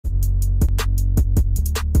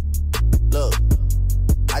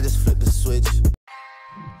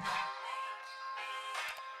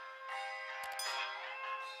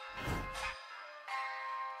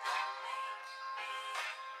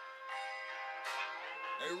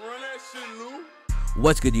Hey, run that shit, Lou.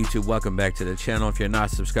 What's good, YouTube? Welcome back to the channel. If you're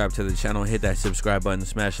not subscribed to the channel, hit that subscribe button,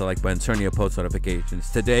 smash the like button, turn on your post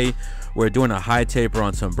notifications. Today we're doing a high taper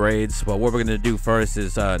on some braids, but what we're going to do first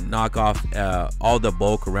is knock off all the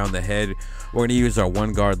bulk around the head. We're going to use our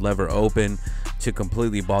one guard lever open to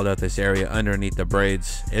completely bald out this area underneath the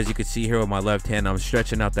braids. As you can see here with my left hand, I'm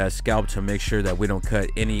stretching out that scalp to make sure that we don't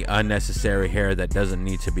cut any unnecessary hair that doesn't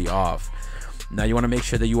need to be off. Now you want to make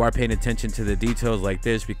sure that you are paying attention to the details like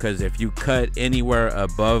this, because if you cut anywhere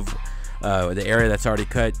above the area that's already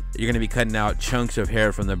cut, you're going to be cutting out chunks of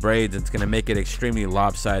hair from the braids. It's going to make it extremely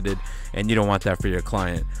lopsided, and you don't want that for your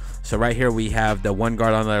client. So right here we have the one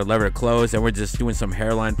guard on the lever closed, and we're just doing some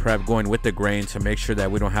hairline prep going with the grain to make sure that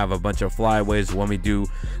we don't have a bunch of flyaways when we do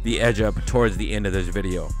the edge up towards the end of this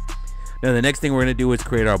video. Now the next thing we're going to do is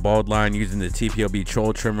create our bald line using the TPOB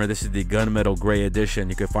troll trimmer. This is the gunmetal gray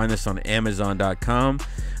edition. You can find this on Amazon.com.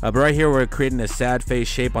 But right here we're creating a sad face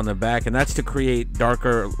shape on the back, and that's to create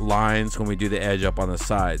darker lines when we do the edge up on the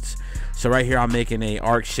sides. So right here I'm making a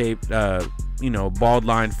arc shaped bald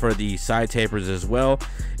line for the side tapers as well,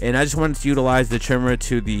 and I just wanted to utilize the trimmer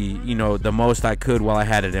to the the most I could while I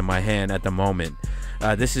had it in my hand at the moment.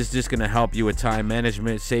 This is just going to help you with time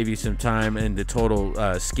management, save you some time in the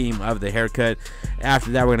total scheme of the haircut. After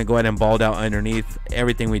that, we're going to go ahead and bald out underneath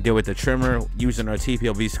everything we did with the trimmer using our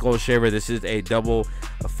TPOB skull shaver. This is a double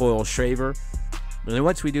foil shaver. And then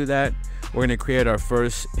once we do that, we're going to create our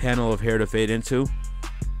first panel of hair to fade into.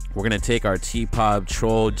 We're going to take our T-Pop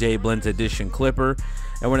Troll Jayblends edition clipper,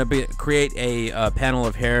 and we're going to create a panel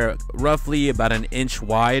of hair roughly about an inch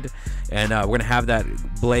wide, and we're going to have that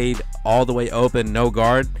blade all the way open, no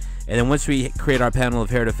guard. And then once we create our panel of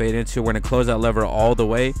hair to fade into, we're going to close that lever all the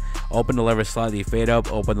way, open the lever slightly, fade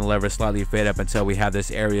up, open the lever slightly, fade up, until we have this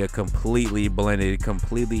area completely blended,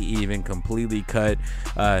 completely even, completely cut,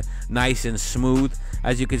 nice and smooth.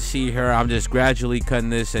 As you can see here, I'm just gradually cutting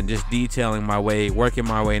this and just detailing my way, working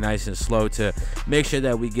my way nice and slow to make sure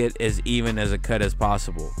that we get as even as a cut as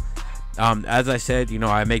possible. As I said,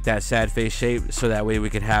 I make that sad face shape so that way we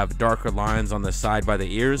could have darker lines on the side by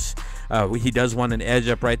the ears. He does want an edge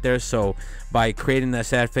up right there, so by creating that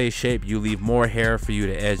sad face shape, you leave more hair for you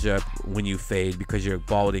to edge up when you fade, because you're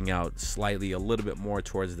balding out slightly a little bit more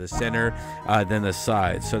towards the center than the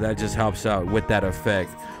side. So that just helps out with that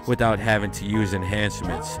effect without having to use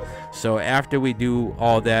enhancements. So after we do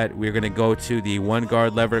all that, we're going to go to the one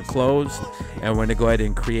guard lever closed, and we're going to go ahead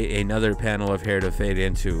and create another panel of hair to fade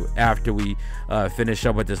into after we finish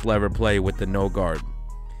up with this lever play with the no guard.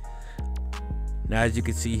 Now as you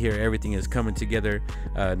can see here, everything is coming together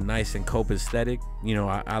nice and copacetic.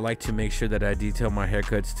 I like to make sure that I detail my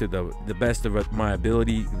haircuts to the best of my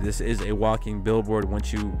ability. This is a walking billboard.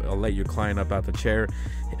 Once you let your client up out the chair,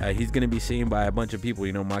 he's going to be seen by a bunch of people.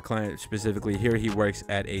 My client specifically here, he works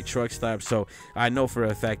at a truck stop, so I know for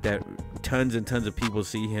a fact that tons and tons of people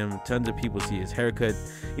see him, tons of people see his haircut.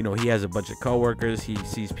 He has a bunch of co-workers, he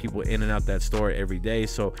sees people in and out that store every day.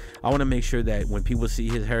 So I want to make sure that when people see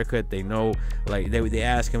his haircut, they know, like they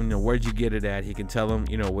ask him, where'd you get it at? He can tell them,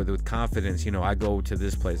 with confidence, I go to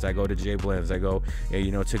this place, I go to Jayblends, I go,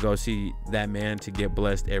 to go see that man to get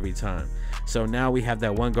blessed every time. So now we have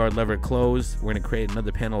that one guard lever closed. We're going to create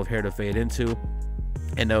another panel of hair to fade into.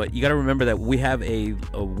 And you got to remember that we have a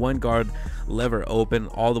one guard lever open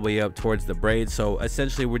all the way up towards the braid. So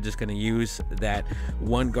essentially we're just going to use that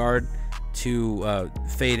one guard to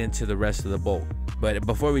fade into the rest of the bolt. But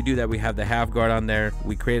before we do that, we have the half guard on there.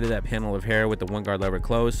 We created that panel of hair with the one guard lever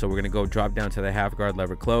closed, so we're going to go drop down to the half guard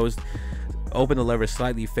lever closed, open the lever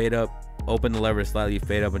slightly, fade up, open the lever slightly,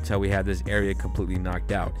 fade up, until we have this area completely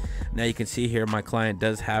knocked out. Now you can see here my client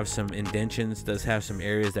does have some indentions, does have some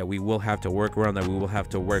areas that we will have to work around, that we will have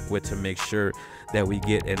to work with to make sure that we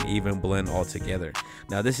get an even blend all together.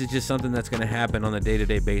 Now this is just something that's going to happen on a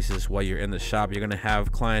day-to-day basis while you're in the shop. You're going to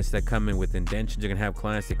have clients that come in with indentions, you're going to have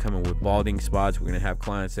clients that come in with balding spots, we're going to have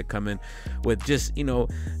clients that come in with just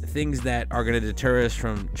things that are going to deter us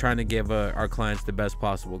from trying to give our clients the best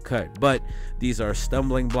possible cut. But these are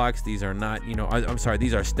stumbling blocks, these are not, I'm sorry,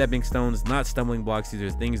 these are stepping stones, not stumbling blocks. These are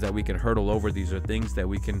things that we can hurdle over. These are things that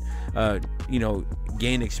we can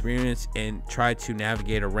gain experience and try to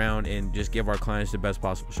navigate around and just give our clients the best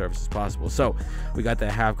possible service as possible. So we got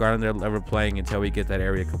that half guard on there, lever playing until we get that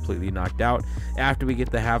area completely knocked out. After we get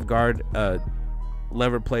the half guard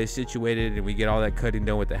lever play situated and we get all that cutting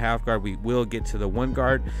done with the half guard, we will get to the one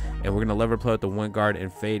guard, and we're going to lever play with the one guard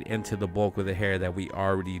and fade into the bulk of the hair that we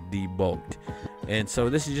already debulked. And so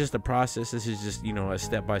this is just a process. This is just, you know, a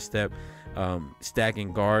step-by-step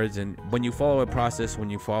stacking guards. And when you follow a process, when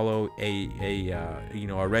you follow you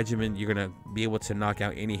know, a regimen, you're gonna be able to knock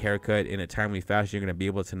out any haircut in a timely fashion. You're gonna be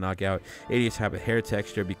able to knock out any type of hair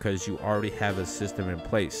texture because you already have a system in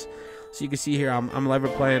place. So you can see here, I'm lever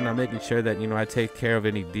playing. I'm making sure that, you know, I take care of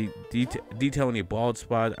any detail any bald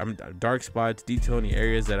spots, dark spots, detail any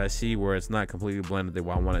areas that I see where it's not completely blended the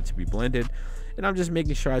way I want it to be blended. And I'm just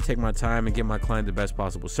making sure I take my time and give my client the best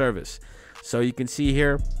possible service. So you can see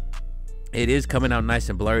here, it is coming out nice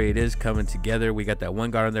and blurry. It is coming together. We got that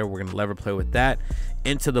one guard on there. We're going to lever play with that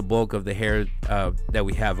into the bulk of the hair that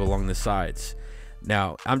we have along the sides.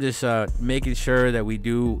 Now I'm just making sure that we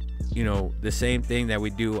do, you know, the same thing that we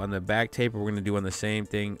do on the back taper. We're going to do on the same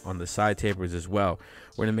thing on the side tapers as well.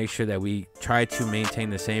 We're going to make sure that we try to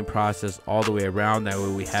maintain the same process all the way around. That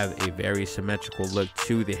way we have a very symmetrical look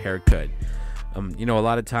to the haircut. You know, a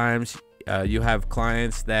lot of times you have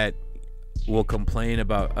clients that will complain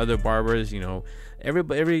about other barbers. You know,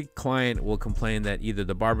 every client will complain that either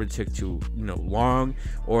the barber took too, you know, long,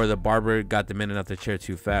 or the barber got them in and out the chair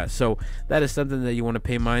too fast. So that is something that you want to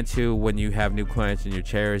pay mind to when you have new clients in your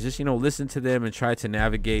chairs. Just, you know, listen to them and try to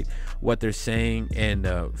navigate what they're saying, and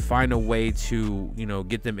find a way to, you know,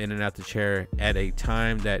 get them in and out the chair at a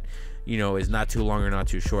time that, you know, is not too long or not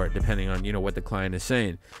too short, depending on, you know, what the client is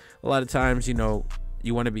saying. A lot of times, you know,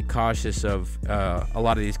 you want to be cautious of a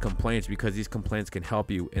lot of these complaints, because these complaints can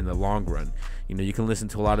help you in the long run. You know, you can listen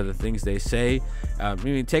to a lot of the things they say. I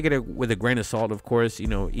mean, take it with a grain of salt, of course. You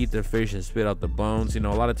know, eat the fish and spit out the bones. You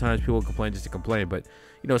know, a lot of times people complain just to complain, but,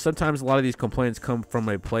 you know, sometimes a lot of these complaints come from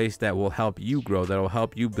a place that will help you grow, that will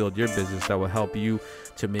help you build your business, that will help you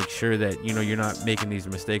to make sure that, you know, you're not making these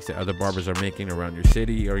mistakes that other barbers are making around your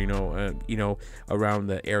city, or, you know, around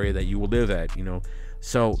the area that you will live at, you know.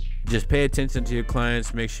 So just pay attention to your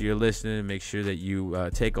clients, make sure you're listening, make sure that you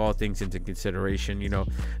take all things into consideration. You know,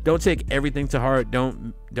 don't take everything to heart.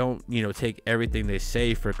 Don't you know, take everything they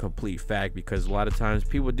say for complete fact, because a lot of times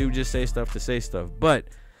people do just say stuff to say stuff. But,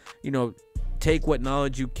 you know, take what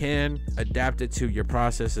knowledge you can, adapt it to your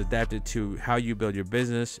process, adapt it to how you build your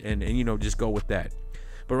business, and you know, just go with that.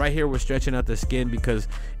 But right here, we're stretching out the skin, because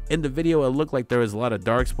in the video it looked like there was a lot of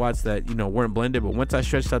dark spots that, you know, weren't blended, but once I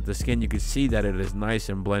stretched out the skin, you can see that it is nice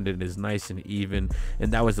and blended, it is nice and even,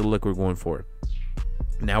 and that was the look we're going for.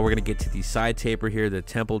 Now we're gonna get to the side taper here, the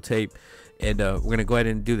temple tape, and we're gonna go ahead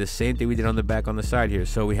and do the same thing we did on the back on the side here.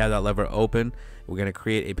 So we have that lever open. We're gonna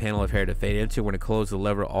create a panel of hair to fade into. We're gonna close the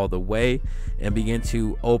lever all the way and begin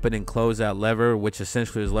to open and close that lever, which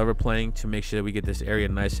essentially is lever playing, to make sure that we get this area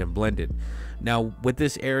nice and blended. Now with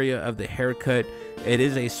this area of the haircut, it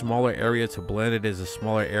is a smaller area to blend. It is a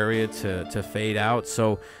smaller area to fade out.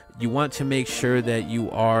 So you want to make sure that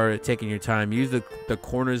you are taking your time. Use the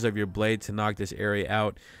corners of your blade to knock this area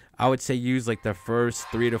out. I would say use like the first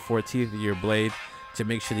 3 to 4 teeth of your blade to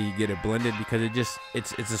make sure that you get it blended, because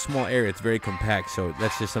it's a small area, it's very compact. So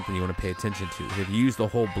that's just something you want to pay attention to. If you use the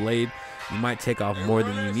whole blade, you might take off more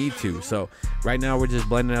than you need to. So right now we're just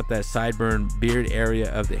blending out that sideburn beard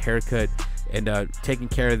area of the haircut, and taking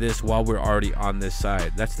care of this while we're already on this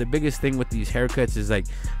side. That's the biggest thing with these haircuts, is like,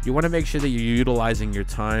 you want to make sure that you're utilizing your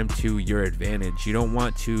time to your advantage. You don't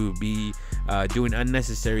want to be doing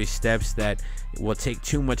unnecessary steps that will take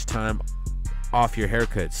too much time off your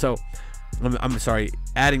haircut. So I'm sorry,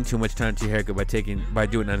 adding too much time to your haircut by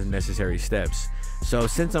doing unnecessary steps. So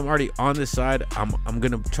since I'm already on this side, I'm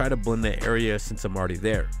gonna try to blend the area since I'm already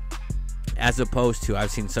there, as opposed to,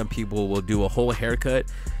 I've seen some people will do a whole haircut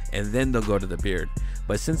and then they'll go to the beard.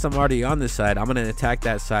 But since I'm already on this side, I'm going to attack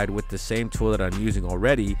that side with the same tool that I'm using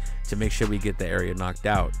already to make sure we get the area knocked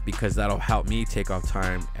out, because that'll help me take off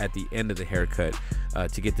time at the end of the haircut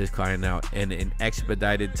to get this client out in an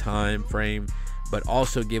expedited time frame, but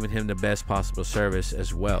also giving him the best possible service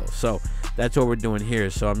as well. So that's what we're doing here.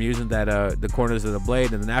 So I'm using that the corners of the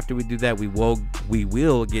blade, and then after we do that, we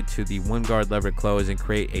will get to the one guard lever close and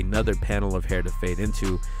create another panel of hair to fade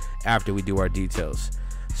into after we do our details.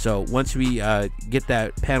 So once we get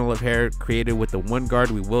that panel of hair created with the one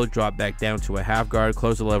guard, we will drop back down to a half guard,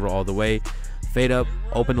 close the lever all the way, fade up,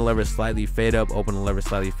 open the lever slightly, fade up, open the lever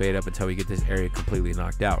slightly, fade up, until we get this area completely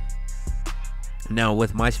knocked out. Now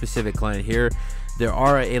with my specific client here, there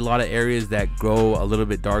are a lot of areas that grow a little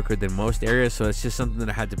bit darker than most areas, so it's just something that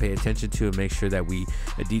I had to pay attention to and make sure that we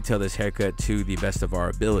detail this haircut to the best of our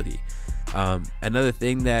ability. Another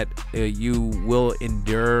thing that you will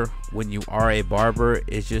endure when you are a barber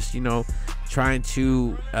is just, you know, trying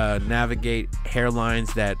to navigate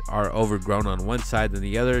hairlines that are overgrown on one side than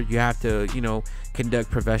the other. You have to, you know, conduct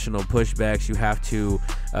professional pushbacks. You have to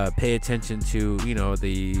pay attention to, you know,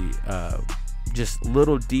 the just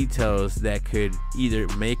little details that could either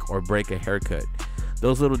make or break a haircut.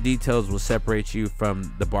 Those little details will separate you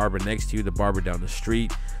from the barber next to you, the barber down the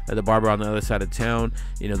street, the barber on the other side of town,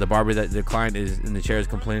 you know, the barber that the client is in the chair is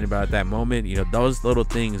complaining about at that moment. You know, those little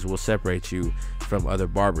things will separate you from other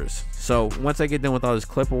barbers. So once I get done with all this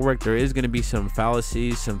clipper work, there is going to be some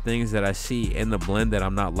fallacies, some things that I see in the blend that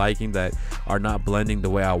I'm not liking, that are not blending the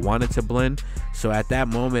way I want it to blend. So at that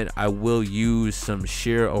moment, I will use some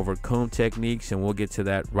shear over comb techniques, and we'll get to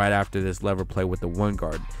that right after this lever play with the one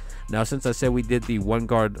guard. Now, since I said we did the one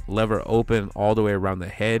guard lever open all the way around the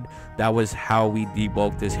head, that was how we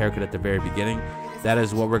debulked this haircut at the very beginning. That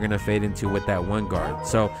is what we're going to fade into with that one guard.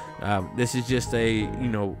 So this is just a, you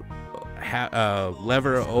know,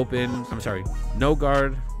 lever open, I'm sorry, no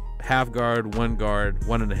guard, half guard, one guard,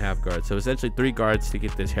 1.5 guard. So essentially 3 guards to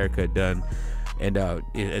get this haircut done. And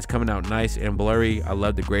it's coming out nice and blurry. I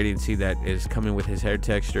love the gradiency that is coming with his hair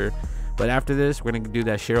texture. But after this, we're going to do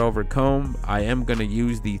that shear over comb. I am going to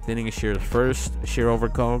use the thinning shears first, shear over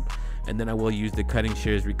comb, and then I will use the cutting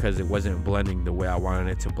shears because it wasn't blending the way I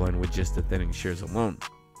wanted it to blend with just the thinning shears alone.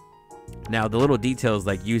 Now, the little details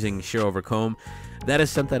like using shear over comb, that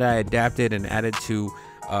is something I adapted and added to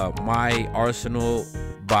my arsenal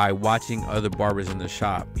by watching other barbers in the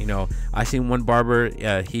shop. You know, I seen one barber,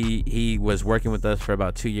 he was working with us for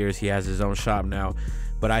about 2 years. He has his own shop now,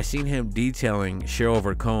 but I seen him detailing shear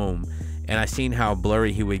over comb, and I seen how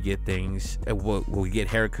blurry he would get things, would get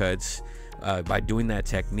haircuts by doing that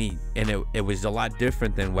technique, and it was a lot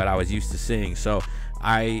different than what I was used to seeing. So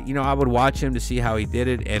I would watch him to see how he did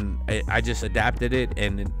it, and I just adapted it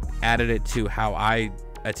and added it to how I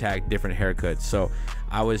attack different haircuts. So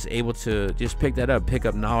I was able to just pick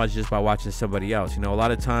up knowledge just by watching somebody else. You know, a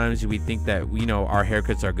lot of times we think that, you know, our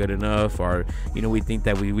haircuts are good enough, or, you know, we think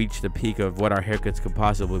that we reached the peak of what our haircuts could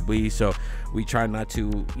possibly be. So we try not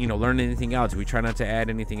to, you know, learn anything else. We try not to add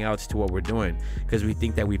anything else to what we're doing because we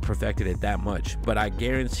think that we perfected it that much. But I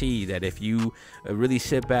guarantee that if you really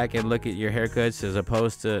sit back and look at your haircuts as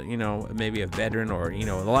opposed to, you know, maybe a veteran, or, you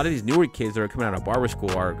know, a lot of these newer kids that are coming out of barber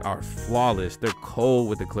school are flawless. They're cold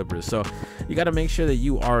with the clippers. So you got to make sure that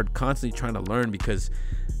you are constantly trying to learn, because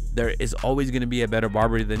there is always going to be a better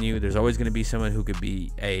barber than you. There's always going to be someone who could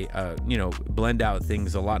be you know, blend out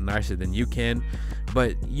things a lot nicer than you can.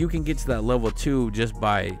 But you can get to that level too just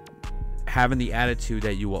by having the attitude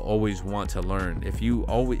that you will always want to learn. If you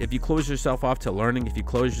close yourself off to learning, if you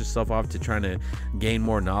close yourself off to trying to gain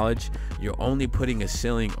more knowledge, you're only putting a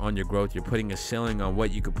ceiling on your growth. You're putting a ceiling on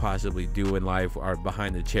what you could possibly do in life or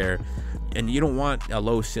behind the chair. And you don't want a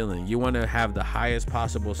low ceiling. You want to have the highest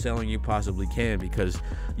possible ceiling you possibly can, because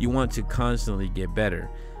you want to constantly get better.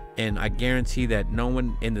 And I guarantee that no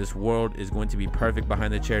one in this world is going to be perfect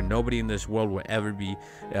behind the chair. Nobody in this world will ever be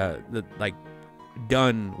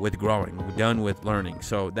done with growing, done with learning.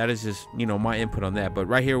 So that is just, you know, my input on that. But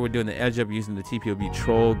right here we're doing the edge up using the TPOB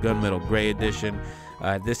Troll Gunmetal Gray Edition.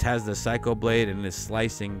 This has the Psycho blade and is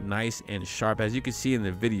slicing nice and sharp. As you can see in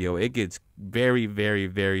the video, it gets very, very,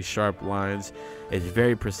 very sharp lines. It's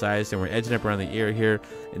very precise, and we're edging up around the ear here,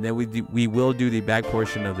 and then we will do the back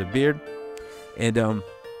portion of the beard. And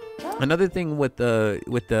another thing with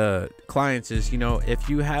the clients is, you know, if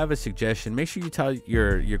you have a suggestion, make sure you tell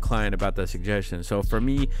your client about that suggestion. So for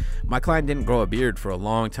me, my client didn't grow a beard for a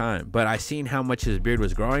long time, but I seen how much his beard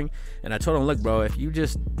was growing, and I told him, look bro, if you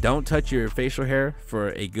just don't touch your facial hair for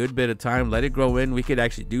a good bit of time, let it grow in, we could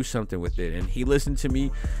actually do something with it. And he listened to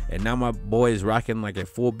me, and now my boy is rocking like a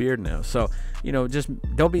full beard now. So, you know, just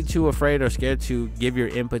don't be too afraid or scared to give your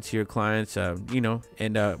input to your clients. You know,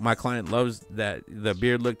 and my client loves the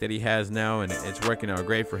beard look that he has now, and it's working out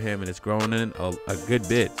great for him, and it's growing in a good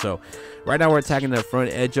bit. So right now we're attacking the front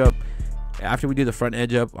edge up. After we do the front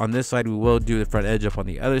edge up on this side, we will do the front edge up on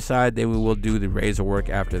the other side. Then we will do the razor work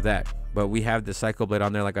after that. But we have the Psycho blade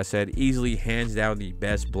on there, like I said, easily hands down the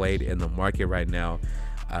best blade in the market right now.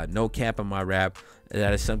 No cap on my wrap.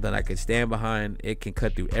 That is something I could stand behind. It can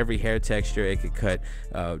cut through every hair texture. It could cut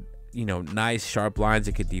you know, nice sharp lines.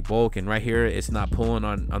 It could debulk, and right here it's not pulling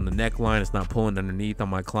on the neckline, it's not pulling underneath on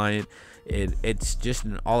my client. It's just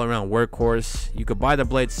an all-around workhorse. You could buy the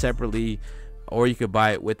blade separately, or you could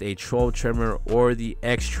buy it with a troll trimmer or the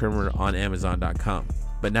X trimmer on Amazon.com.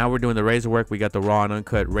 But now we're doing the razor work. We got the raw and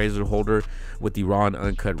uncut razor holder with the raw and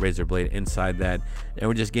uncut razor blade inside that, and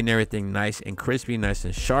we're just getting everything nice and crispy, nice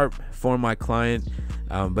and sharp for my client.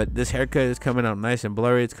 But this haircut is coming out nice and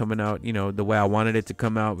blurry. It's coming out, you know, the way I wanted it to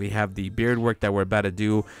come out. We have the beard work that we're about to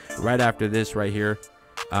do right after this right here.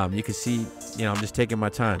 You can see, you know, I'm just taking my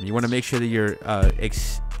time. You want to make sure that you're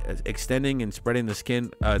extending and spreading the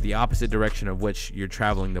skin the opposite direction of which you're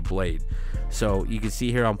traveling the blade. So you can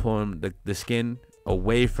see here I'm pulling the skin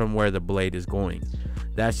away from where the blade is going.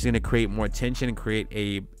 That's going to create more tension and create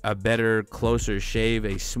a better, closer shave,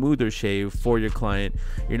 a smoother shave for your client.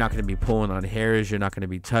 You're not going to be pulling on hairs. You're not going to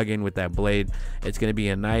be tugging with that blade. It's going to be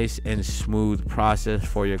a nice and smooth process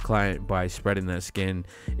for your client by spreading that skin,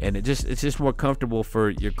 and it's just more comfortable for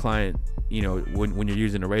your client, you know, when you're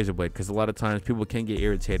using a razor blade, because a lot of times people can get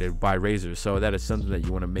irritated by razors. So that is something that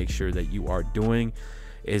you want to make sure that you are doing,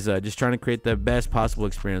 is just trying to create the best possible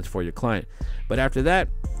experience for your client. But after that,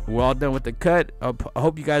 we're all done with the cut. I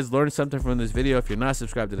hope you guys learned something from this video. If you're not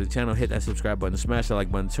subscribed to the channel, hit that subscribe button, smash that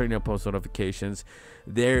like button, turn on post notifications.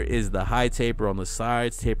 There is the high taper on the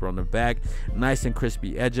sides, taper on the back, nice and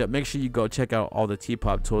crispy edge up. Make sure you go check out all the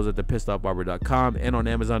T-pop tools at thepissedoffbarber.com and on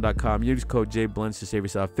amazon.com. Use code Jayblends to save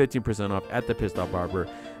yourself 15% off at Thepissedoffbarber.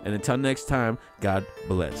 And until next time, God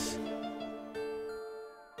bless.